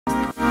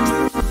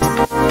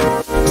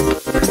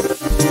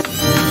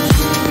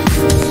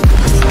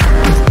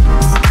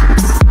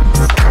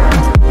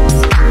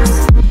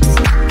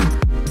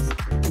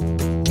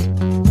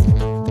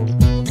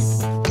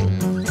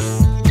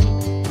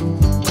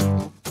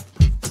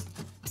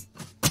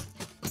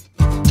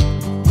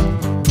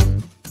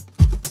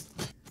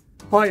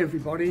Hi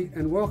everybody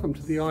and welcome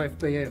to the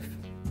IFBF.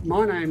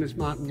 My name is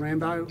Martin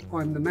Rambo.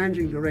 I'm the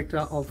Managing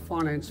Director of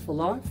Finance for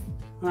Life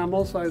and I'm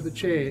also the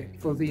Chair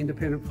for the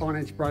Independent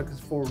Finance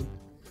Brokers Forum.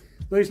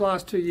 These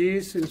last 2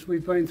 years since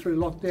we've been through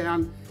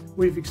lockdown,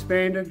 we've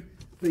expanded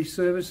the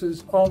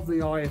services of the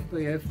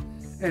IFBF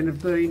and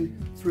have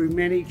been through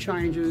many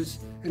changes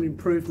and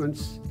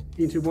improvements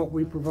into what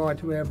we provide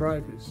to our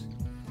brokers.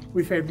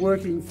 We've had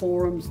working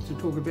forums to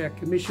talk about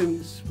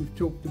commissions, we've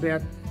talked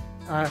about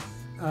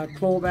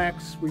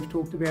clawbacks, we've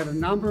talked about a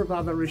number of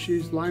other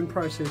issues, loan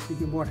processing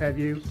and what have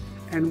you,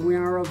 and we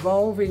are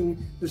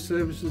evolving the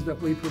services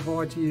that we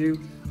provide to you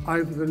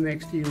over the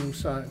next year or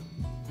so.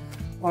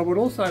 I would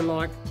also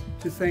like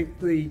to thank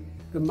the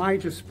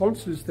major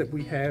sponsors that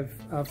we have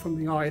from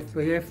the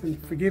IFBF,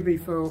 and forgive me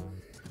for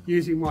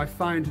using my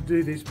phone to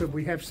do this, but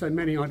we have so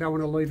many I don't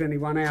want to leave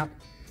anyone out.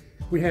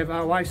 We have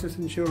Oasis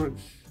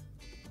Insurance,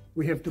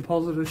 we have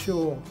Deposit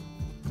Assure,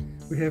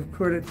 we have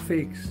Credit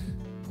Fix,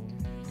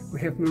 we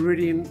have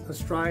Meridian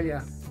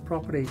Australia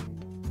Property,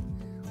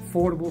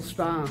 Affordable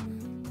Staff,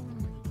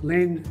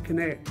 Lend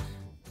Connect,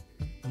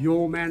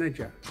 Your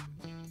Manager,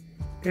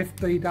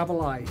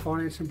 FBAA,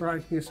 Finance and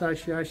Broking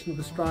Association of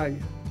Australia,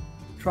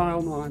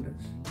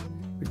 Trailminders,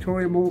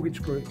 Victoria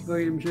Mortgage Group,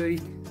 VMG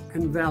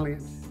and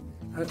Valiant,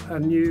 a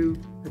new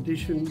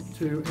addition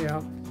to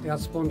our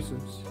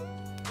sponsors.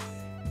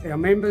 Our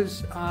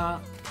members are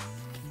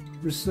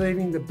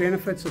receiving the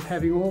benefits of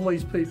having all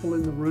these people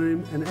in the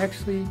room and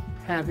actually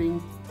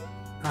having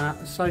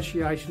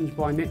associations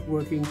by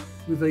networking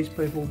with these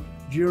people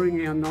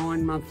during our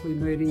 9 monthly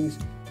meetings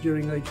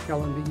during each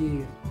calendar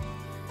year.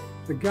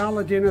 The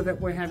gala dinner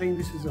that we're having,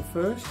 this is a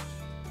first,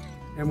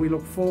 and we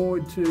look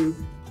forward to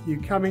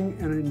you coming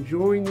and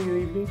enjoying the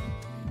evening.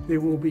 There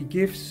will be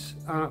gifts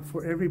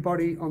for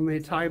everybody on their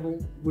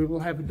table. We will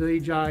have a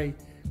DJ,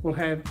 we'll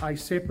have a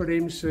separate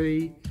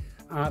MC,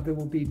 there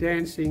will be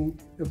dancing,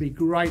 there'll be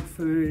great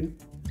food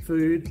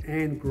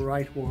and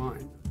great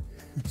wine.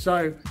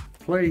 So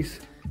please,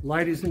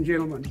 ladies and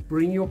gentlemen,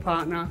 bring your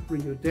partner,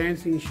 bring your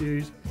dancing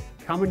shoes,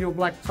 come in your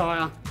black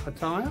tie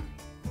attire,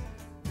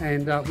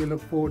 and we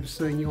look forward to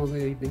seeing you on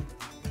the evening.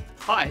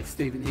 Hi, it's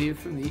Stephen here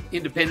from the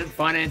Independent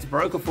Finance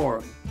Broker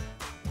Forum.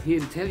 Here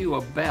to tell you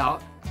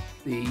about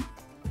the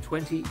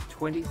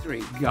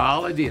 2023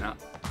 Gala dinner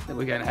that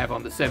we're going to have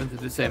on the 7th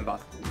of December.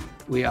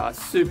 We are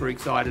super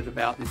excited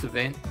about this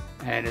event,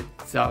 and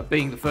it's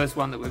being the first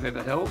one that we've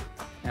ever held,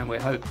 and we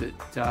hope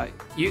that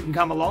you can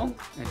come along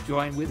and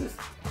join with us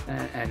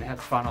and have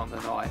fun on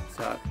the night.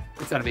 So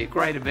it's going to be a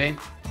great event,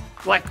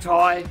 black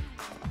tie,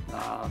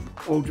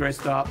 all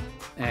dressed up,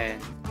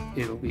 and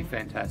it'll be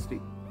fantastic.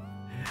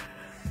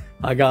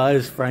 Hi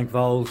guys, Frank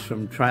Voles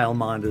from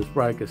Trailminders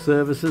Broker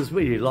Services.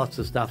 We do lots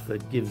of stuff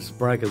that gives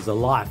brokers a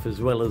life as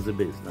well as a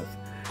business.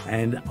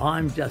 And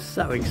I'm just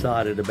so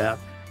excited about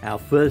our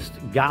first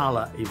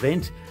gala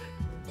event,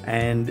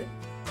 and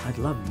I'd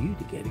love you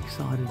to get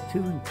excited too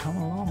and come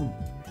along.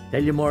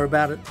 Tell you more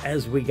about it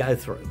as we go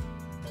through.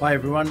 Hi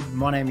everyone,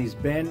 my name is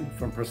Ben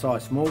from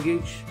Precise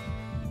Mortgage.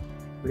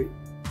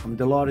 I'm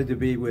delighted to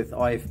be with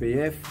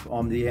IFBF.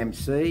 I'm the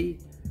MC.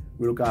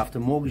 We look after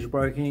mortgage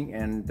broking,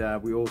 and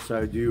we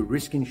also do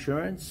risk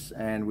insurance,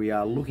 and we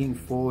are looking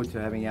forward to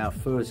having our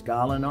first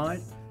gala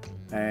night,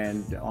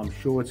 and I'm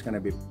sure it's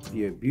going to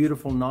be a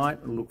beautiful night.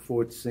 I look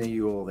forward to seeing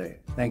you all there.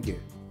 Thank you.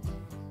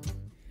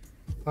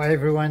 Hi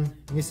everyone,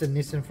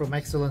 Nissan from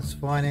Excellence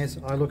Finance.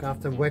 I look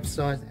after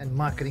website and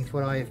marketing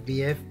for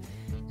IFBF,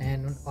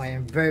 and I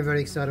am very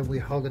excited.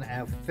 We're holding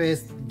our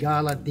first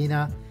gala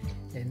dinner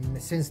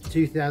since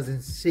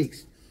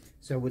 2006.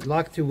 So we'd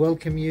like to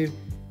welcome you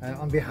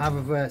on behalf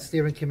of our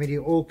steering committee.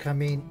 All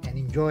come in and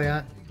enjoy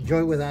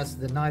with us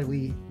the night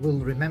we will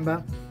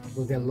remember.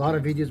 Will be a lot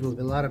of videos, will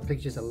be a lot of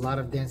pictures, a lot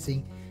of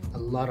dancing, a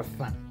lot of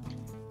fun.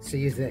 See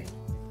you there.